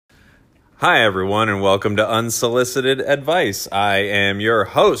Hi, everyone, and welcome to Unsolicited Advice. I am your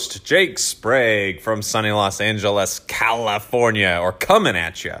host, Jake Sprague, from sunny Los Angeles, California, or coming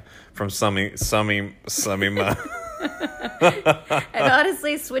at you from sunny. And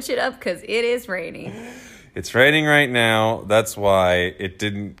honestly, switch it up because it is raining. It's raining right now. That's why it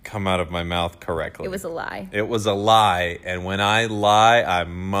didn't come out of my mouth correctly. It was a lie. It was a lie, and when I lie, I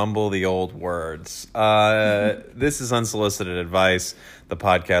mumble the old words. This is Unsolicited Advice, the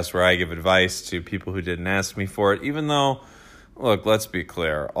podcast where I give advice to people who didn't ask me for it, even though, look, let's be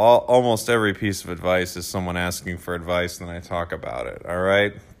clear. Almost every piece of advice is someone asking for advice, and then I talk about it, all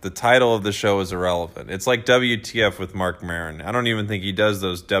right? The title of the show is irrelevant. It's like WTF with Mark Maron. I don't even think he does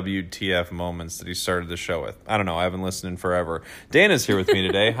those WTF moments that he started the show with. I don't know. I haven't listened in forever. Dana's here with me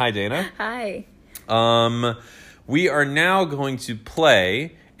today. Hi, Dana. Hi. We are now going to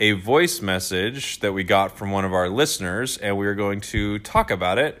play a voice message that we got from one of our listeners, and we're going to talk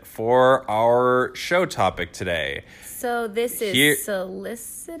about it for our show topic today. So this is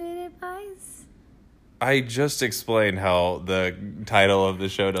solicited advice? I just explained how the title of the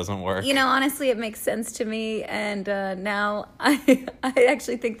show doesn't work. You know, honestly, it makes sense to me, and now I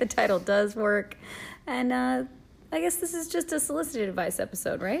actually think the title does work. And I guess this is just a solicited advice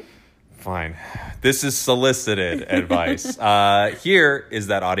episode, right? Fine. This is solicited advice. Here is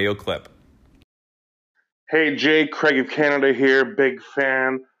that audio clip. Hey, Jay, Craig of Canada here, big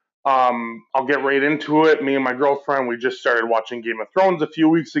fan. I'll get right into it. Me and my girlfriend, we just started watching Game of Thrones a few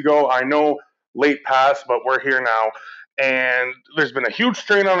weeks ago. I know, late past, but we're here now. And there's been a huge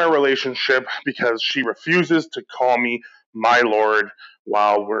strain on our relationship because she refuses to call me my lord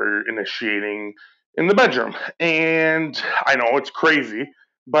while we're initiating in the bedroom. And I know it's crazy,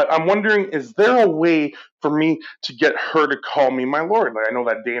 but I'm wondering, is there a way for me to get her to call me my lord? Like, I know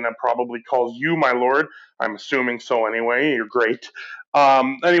that Dana probably calls you my lord. I'm assuming so anyway. You're great.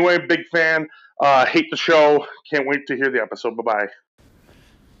 Anyway, big fan. Hate the show. Can't wait to hear the episode. Bye-bye.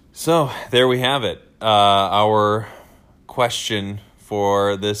 So, there we have it. Our question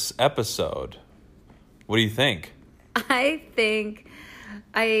for this episode. What do you think? My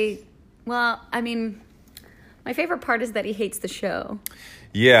favorite part is that he hates the show.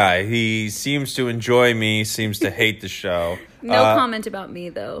 Yeah, he seems to enjoy me, seems to hate the show. No comment about me,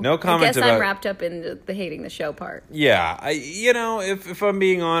 though. No comment about... I guess I'm wrapped up in the hating the show part. Yeah, if I'm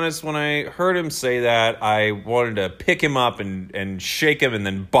being honest, when I heard him say that, I wanted to pick him up and shake him and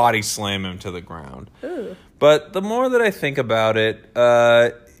then body slam him to the ground. Ooh. But the more that I think about it,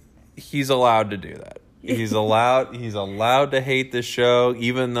 he's allowed to do that. He's allowed to hate the show,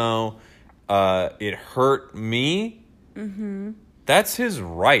 even though it hurt me. Mm-hmm. That's his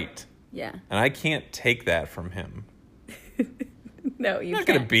right. Yeah. And I can't take that from him. No, you can't. I'm not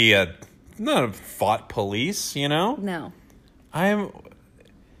going to be not a thought police, you know? No.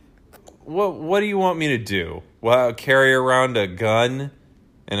 What do you want me to do? Well, carry around a gun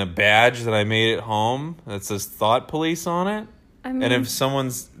and a badge that I made at home that says thought police on it? And if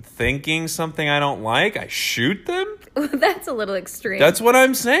someone's thinking something I don't like, I shoot them? Well, that's a little extreme. That's what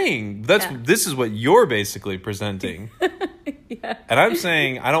I'm saying. This is what you're basically presenting. Yeah. And I'm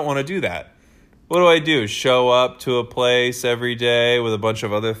saying I don't want to do that. What do? Show up to a place every day with a bunch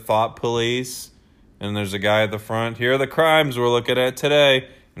of other thought police, and there's a guy at the front. Here are the crimes we're looking at today.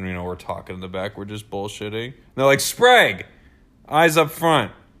 And, we're talking in the back. We're just bullshitting. And they're like, Sprague, eyes up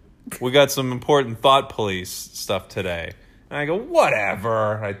front. We got some important thought police stuff today. And I go,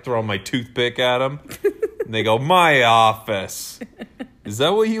 whatever. I throw my toothpick at them. And they go, my office. Is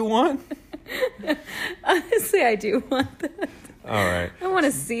that what you want? Honestly, I do want that. All right. I want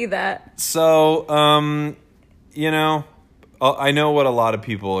to see that. So, I know what a lot of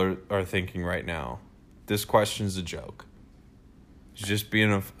people are thinking right now. This question's a joke. He's just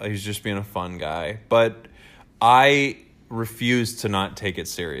being a fun guy. But I refuse to not take it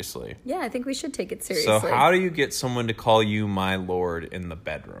seriously. Yeah, I think we should take it seriously. So how do you get someone to call you my lord in the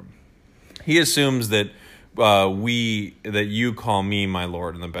bedroom? He assumes that you call me my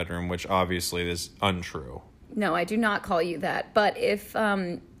lord in the bedroom, which obviously is untrue. No, I do not call you that. But if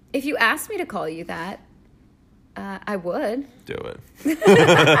you asked me to call you that, I would. Do it.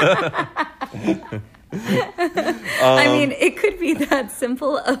 It could be that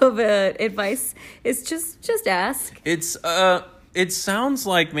simple of advice. It's just ask. It sounds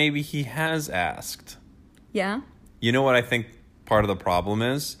like maybe he has asked. Yeah? You know what I think part of the problem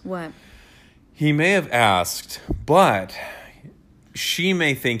is? What? He may have asked, but she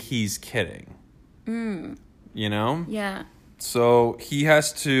may think he's kidding. You know? Yeah. So he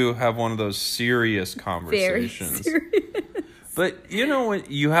has to have one of those serious conversations. Very serious. But you know what?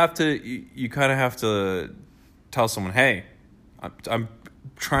 You kind of have to tell someone, hey, I'm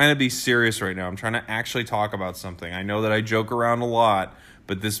trying to be serious right now. I'm trying to actually talk about something. I know that I joke around a lot,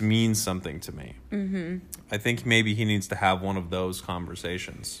 but this means something to me. Mm-hmm. I think maybe he needs to have one of those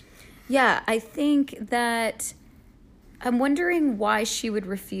conversations. Yeah, I think that I'm wondering why she would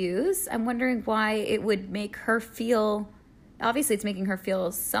refuse. I'm wondering why it would make her feel, obviously it's making her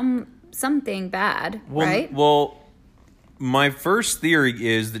feel something bad, right? Well, my first theory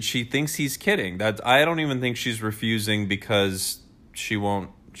is that she thinks he's kidding. That I don't even think she's refusing because she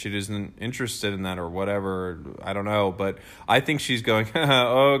isn't interested in that or whatever. I don't know, but I think she's going,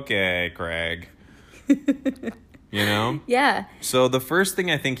 okay, Craig. You know? Yeah. So the first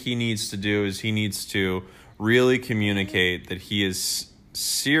thing I think he needs to do is he needs to really communicate that he is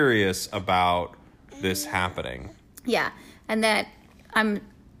serious about this happening. Yeah. And that I'm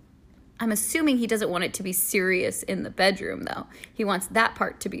assuming he doesn't want it to be serious in the bedroom, though. He wants that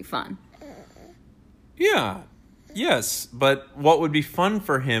part to be fun. Yeah. Yes. But what would be fun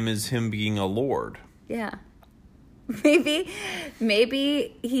for him is him being a lord. Yeah. Maybe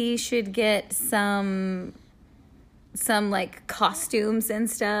he should get some like costumes and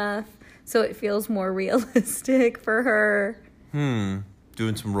stuff so it feels more realistic for her.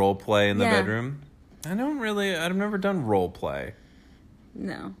 Doing some role play in the bedroom. I've never done role play.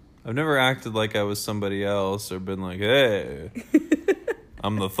 No. I've never acted like I was somebody else or been like, hey,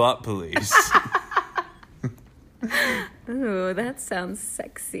 I'm the thought police. Ooh, that sounds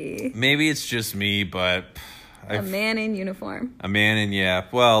sexy. Maybe it's just me, but... A man in uniform.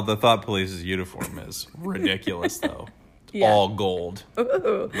 Well, the thought police's uniform is ridiculous, though. Yeah. All gold.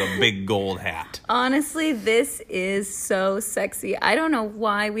 Ooh. The big gold hat. Honestly, this is so sexy. I don't know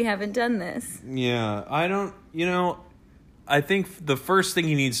why we haven't done this. Yeah, I think the first thing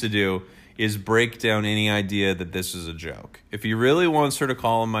he needs to do is break down any idea that this is a joke. If he really wants her to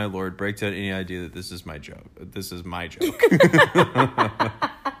call him my lord, break down any idea that this is my joke. This is my joke.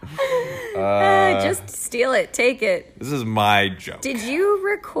 Just steal it. Take it. This is my joke. Did you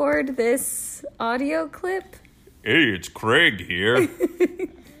record this audio clip? Hey, it's Craig here.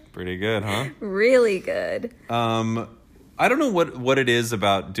 Pretty good, huh? Really good. I don't know what it is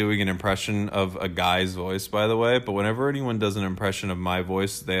about doing an impression of a guy's voice, by the way, but whenever anyone does an impression of my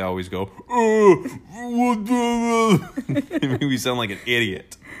voice, they always go, they make me sound like an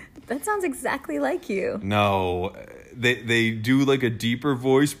idiot. That sounds exactly like you. No, they do like a deeper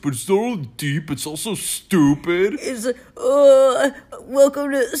voice, but it's not all deep, it's also stupid. It's welcome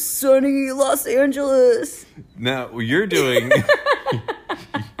to sunny Los Angeles. Now, you're doing...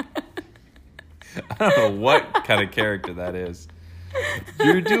 I don't know what kind of character that is.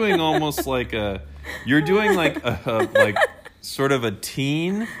 You're doing almost like like sort of a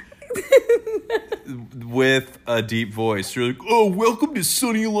teen with a deep voice. You're like, oh, welcome to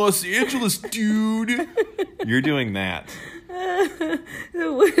sunny Los Angeles, dude. You're doing that.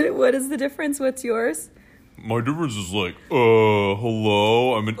 What is the difference? What's yours? My difference is like,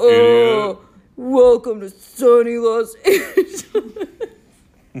 hello, I'm an idiot. Welcome to sunny Los Angeles.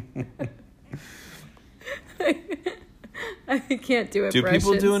 I can't do impressions. Do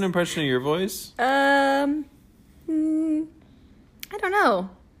people do an impression of your voice? I don't know.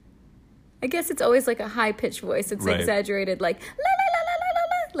 I guess it's always like a high-pitched voice. It's exaggerated, like, la, la, la, la, la,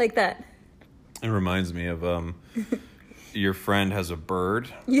 la, like that. It reminds me of, your friend has a bird.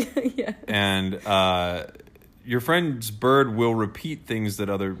 Yeah. And, your friend's bird will repeat things that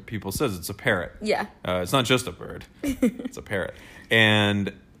other people says. It's a parrot. Yeah. It's not just a bird. It's a parrot.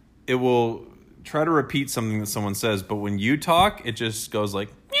 And it will try to repeat something that someone says, but when you talk, it just goes like...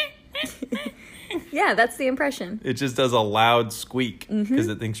 Yeah, that's the impression. It just does a loud squeak because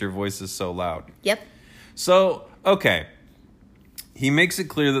it thinks your voice is so loud. Yep. So, okay. He makes it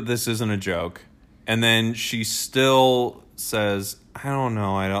clear that this isn't a joke, and then she still says, I don't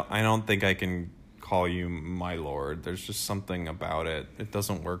know, I don't think I can call you my lord. There's just something about it. It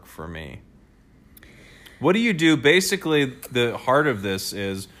doesn't work for me. What do you do? Basically, the heart of this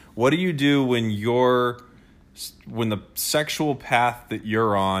is, what do you do when the sexual path that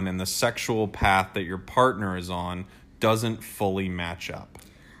you're on and the sexual path that your partner is on doesn't fully match up?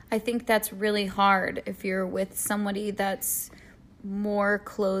 I think that's really hard if you're with somebody that's more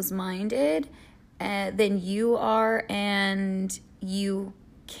close-minded than you are, and you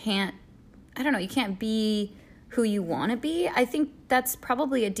can't be who you want to be. I think that's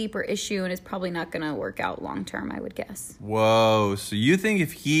probably a deeper issue and is probably not going to work out long-term, I would guess. Whoa. So you think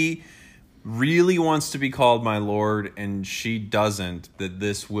if he really wants to be called my lord and she doesn't, that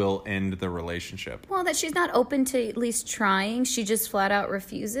this will end the relationship? Well, that she's not open to at least trying. She just flat out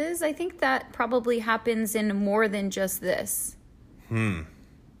refuses. I think that probably happens in more than just this.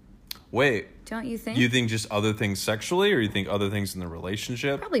 Wait. Don't you think? You think just other things sexually, or you think other things in the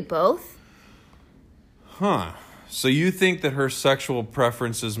relationship? Probably both. Huh. So you think that her sexual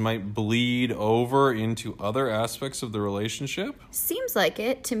preferences might bleed over into other aspects of the relationship? Seems like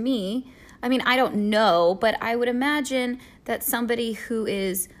it to me. I mean, I don't know, but I would imagine that somebody who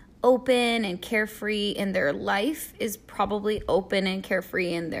is open and carefree in their life is probably open and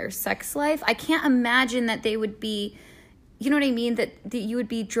carefree in their sex life. I can't imagine that they would be, you know what I mean? That you would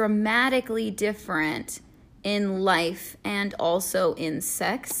be dramatically different in life and also in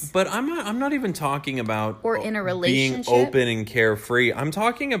sex. But I'm not even talking about or in a relationship being open and carefree. I'm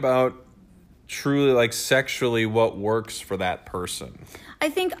talking about truly, like, sexually what works for that person. I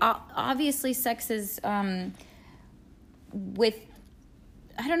think obviously sex is with,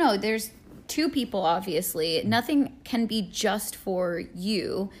 I don't know, there's two people, obviously. Nothing can be just for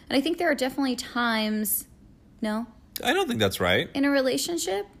you. And I think there are definitely times, no? I don't think that's right. In a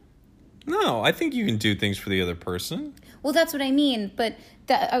relationship? No, I think you can do things for the other person. Well, that's what I mean. But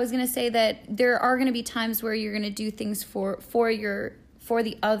I was going to say that there are going to be times where you're going to do things for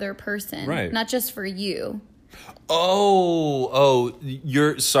the other person. Right. Not just for you.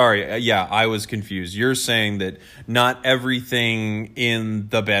 You're sorry. Yeah, I was confused. You're saying that not everything in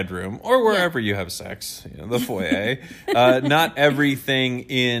the bedroom or wherever you have sex, the foyer, not everything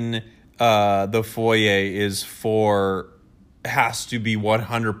in the foyer has to be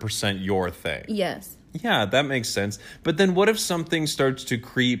 100% your thing. Yes. Yeah, that makes sense. But then what if something starts to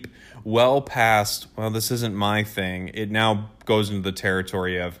creep well past, well, this isn't my thing. It now goes into the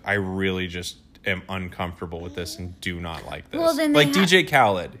territory of, I really just am uncomfortable with this and do not like this. Well, then like DJ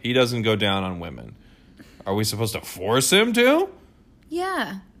Khaled, he doesn't go down on women. Are we supposed to force him to?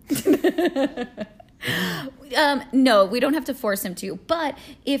 Yeah. No, we don't have to force him to. But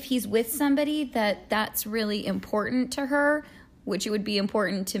if he's with somebody that's really important to her, which it would be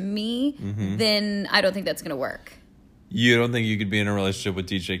important to me, then I don't think that's going to work. You don't think you could be in a relationship with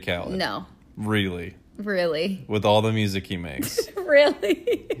DJ Khaled? No. Really? Really? With all the music he makes?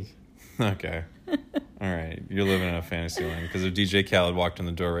 Really? Okay. All right. You're living in a fantasy land. Because if DJ Khaled walked in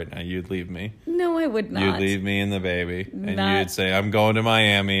the door right now, you'd leave me. No, I would not. You'd leave me and the baby. And you'd say, I'm going to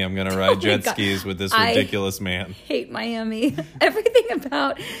Miami. I'm going to ride jet skis with this ridiculous man. I hate Miami. Everything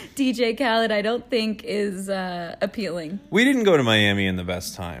about DJ Khaled I don't think is appealing. We didn't go to Miami in the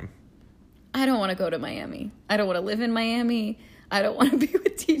best time. I don't want to go to Miami. I don't want to live in Miami. I don't want to be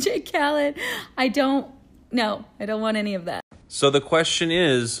with DJ Khaled. I don't want any of that. So the question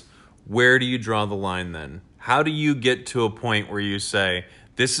is, where do you draw the line then? How do you get to a point where you say,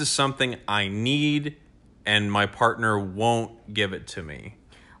 this is something I need and my partner won't give it to me?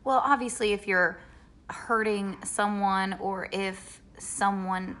 Well, obviously, if you're hurting someone or if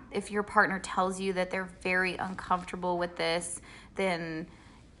your partner tells you that they're very uncomfortable with this, then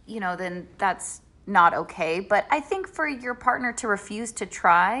that's not okay. But I think for your partner to refuse to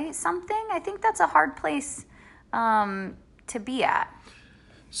try something, I think that's a hard place to be at.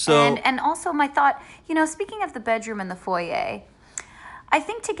 So, and also my thought, speaking of the bedroom and the foyer, I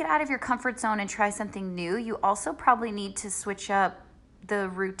think to get out of your comfort zone and try something new, you also probably need to switch up the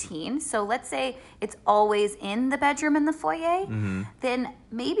routine. So let's say it's always in the bedroom and the foyer, then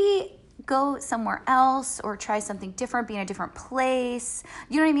maybe go somewhere else or try something different, be in a different place.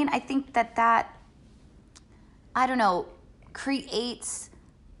 You know what I mean? I think that I don't know, creates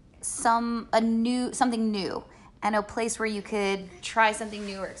something new. And a place where you could try something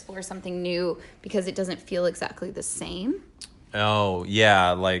new or explore something new because it doesn't feel exactly the same. Oh,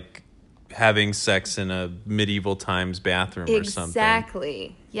 yeah, like having sex in a medieval times bathroom or something.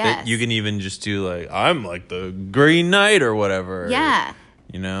 Exactly, yes. You can even just do I'm like the Green Knight or whatever. Yeah.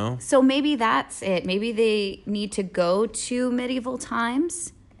 So maybe that's it. Maybe they need to go to medieval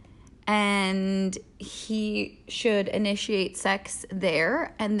times and he should initiate sex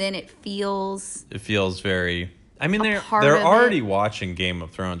there and then it feels very... I mean, they're already watching Game of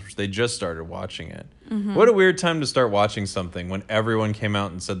Thrones, which they just started watching it. What a weird time to start watching something when everyone came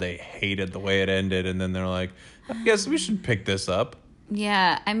out and said they hated the way it ended, and then they're like, I guess we should pick this up.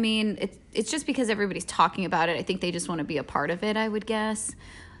 Yeah, I mean, it's just because everybody's talking about it. I think they just want to be a part of it, I would guess.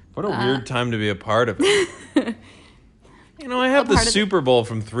 What a weird time to be a part of it. I have the Super Bowl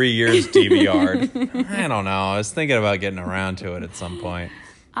from 3 years DVR'd. I don't know. I was thinking about getting around to it at some point.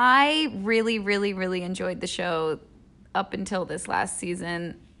 I really, really, really enjoyed the show up until this last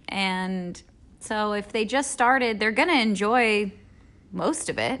season. And so if they just started, they're going to enjoy most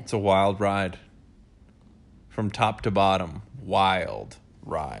of it. It's a wild ride. From top to bottom. Wild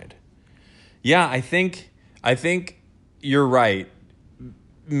ride. Yeah, I think you're right.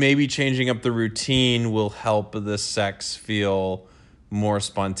 Maybe changing up the routine will help the sex feel more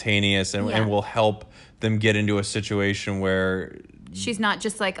spontaneous and will help them get into a situation where she's not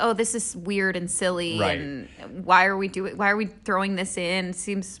just like, oh, this is weird and silly, right. and why are we throwing this in?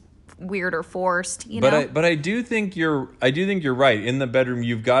 Seems weird or forced, you know. But I do think you're right. In the bedroom,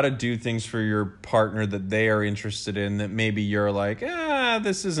 you've got to do things for your partner that they are interested in, that maybe you're like,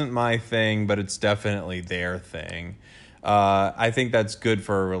 this isn't my thing, but it's definitely their thing. I think that's good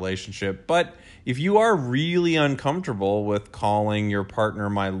for a relationship. But if you are really uncomfortable with calling your partner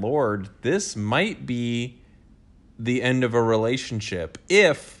my lord, this might be the end of a relationship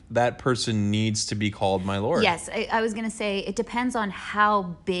if that person needs to be called my lord. Yes, I was going to say it depends on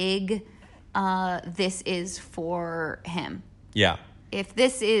how big this is for him. Yeah. If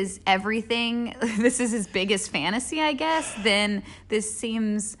this is everything, this is his biggest fantasy, I guess, then this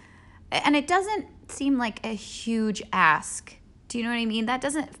seems... And it doesn't seem like a huge ask. Do you know what I mean? It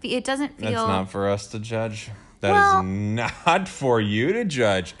doesn't feel... That's not for us to judge. That is not for you to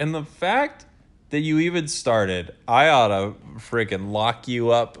judge. And the fact that you even started, I ought to freaking lock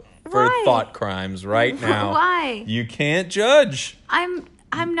you up for thought crimes right now. Why? You can't judge. I'm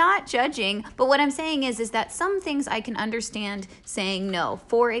not judging, but what I'm saying is that some things I can understand saying no.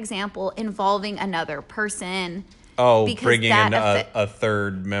 For example, involving another person. Oh, bringing in a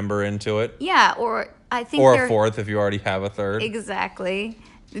third member into it? Yeah, or I think... Or a fourth if you already have a third. Exactly.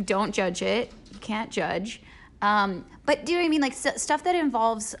 Don't judge it. You can't judge. But do you know what I mean? Like stuff that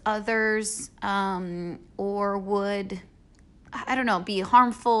involves others or would, I don't know, be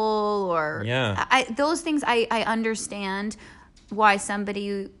harmful or... Yeah. Those things I understand why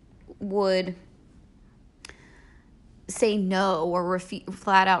somebody would say no or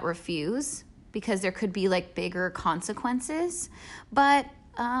flat out refuse, because there could be like bigger consequences. But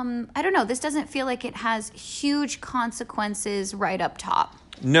I don't know. This doesn't feel like it has huge consequences right up top.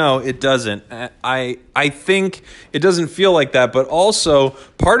 No, it doesn't. I think it doesn't feel like that, but also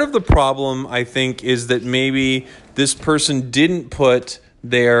part of the problem, I think, is that maybe this person didn't put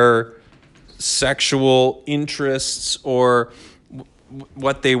their sexual interests or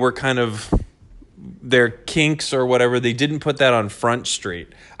what they were kind of, their kinks or whatever, they didn't put that on Front Street.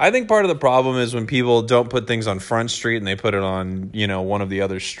 I think part of the problem is when people don't put things on Front Street and they put it on, one of the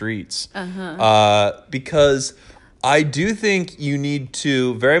other streets. Because I do think you need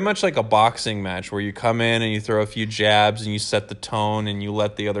to, very much like a boxing match where you come in and you throw a few jabs and you set the tone and you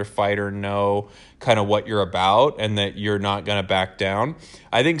let the other fighter know kind of what you're about and that you're not going to back down.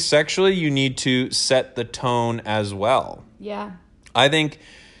 I think sexually you need to set the tone as well. Yeah. I think,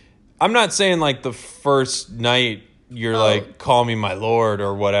 I'm not saying like the first night you're like, call me my lord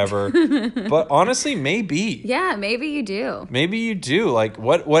or whatever, but honestly, maybe. Yeah, maybe you do. Maybe you do. Like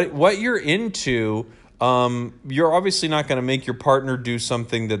what you're into... you're obviously not going to make your partner do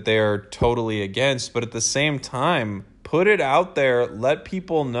something that they're totally against, but at the same time, put it out there, let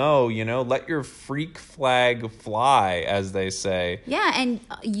people know, let your freak flag fly, as they say. Yeah, and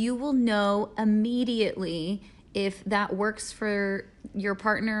you will know immediately if that works for your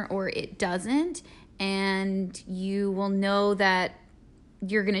partner or it doesn't, and you will know that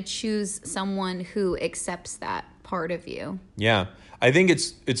you're going to choose someone who accepts that part of you. Yeah. I think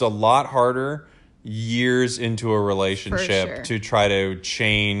it's a lot harder years into a relationship to try to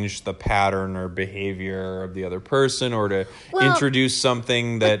change the pattern or behavior of the other person or to introduce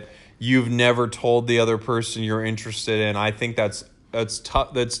something that you've never told the other person you're interested in. I think that's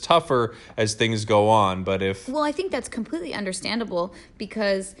tougher as things go on. But I think that's completely understandable,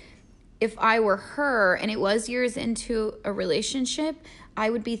 because if I were her and it was years into a relationship, I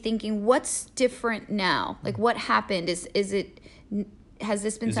would be thinking, what's different now? Like, what happened? Has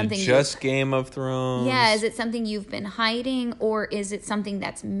this been something... Is it just Game of Thrones? Yeah, is it something you've been hiding, or is it something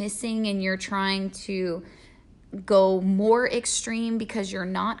that's missing and you're trying to go more extreme because you're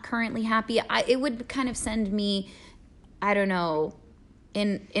not currently happy? It would kind of send me, I don't know,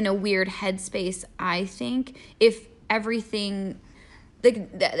 in a weird headspace, I think, if everything...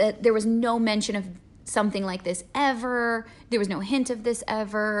 there was no mention of something like this ever. There was no hint of this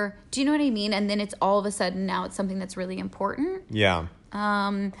ever. Do you know what I mean? And then it's all of a sudden now it's something that's really important. Yeah.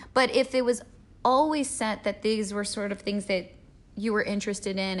 But if it was always set that these were sort of things that you were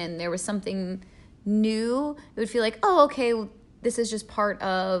interested in and there was something new, it would feel like, oh, okay, well, this is just part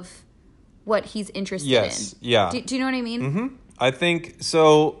of what he's interested in. Yeah. Do you know what I mean? Mm-hmm. I think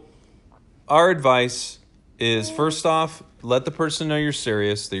so. Our advice is, first off, let the person know you're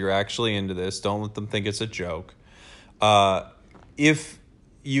serious, that you're actually into this. Don't let them think it's a joke. If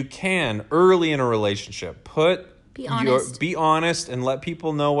you can, early in a relationship, put Be honest. Be honest and let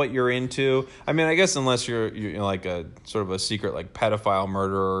people know what you're into. I mean, I guess unless you're like a sort of a secret like pedophile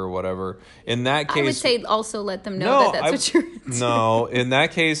murderer or whatever. In that case, I would say also let them know that's what you're into. No, in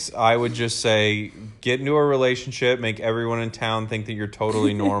that case, I would just say get into a relationship, make everyone in town think that you're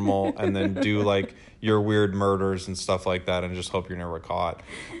totally normal, and then do like your weird murders and stuff like that, and just hope you're never caught.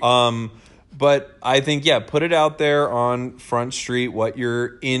 But I think, put it out there on Front Street what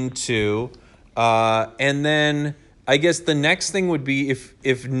you're into, and then I guess the next thing would be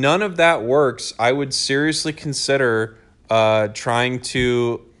if none of that works, I would seriously consider trying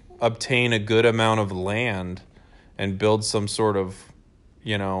to obtain a good amount of land and build some sort of,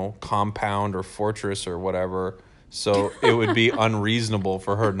 compound or fortress or whatever. So it would be unreasonable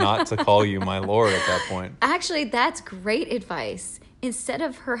for her not to call you my lord at that point. Actually, that's great advice. Instead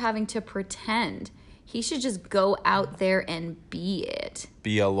of her having to pretend, he should just go out there and be it.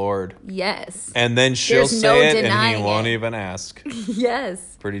 Be a lord. Yes. And then she'll There's say no it and he denying won't it. even ask.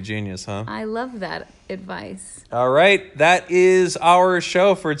 Yes. Pretty genius, huh? I love that advice. All right. That is our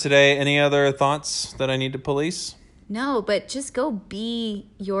show for today. Any other thoughts that I need to police? No, but just go be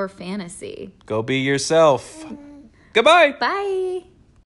your fantasy. Go be yourself. Goodbye. Bye.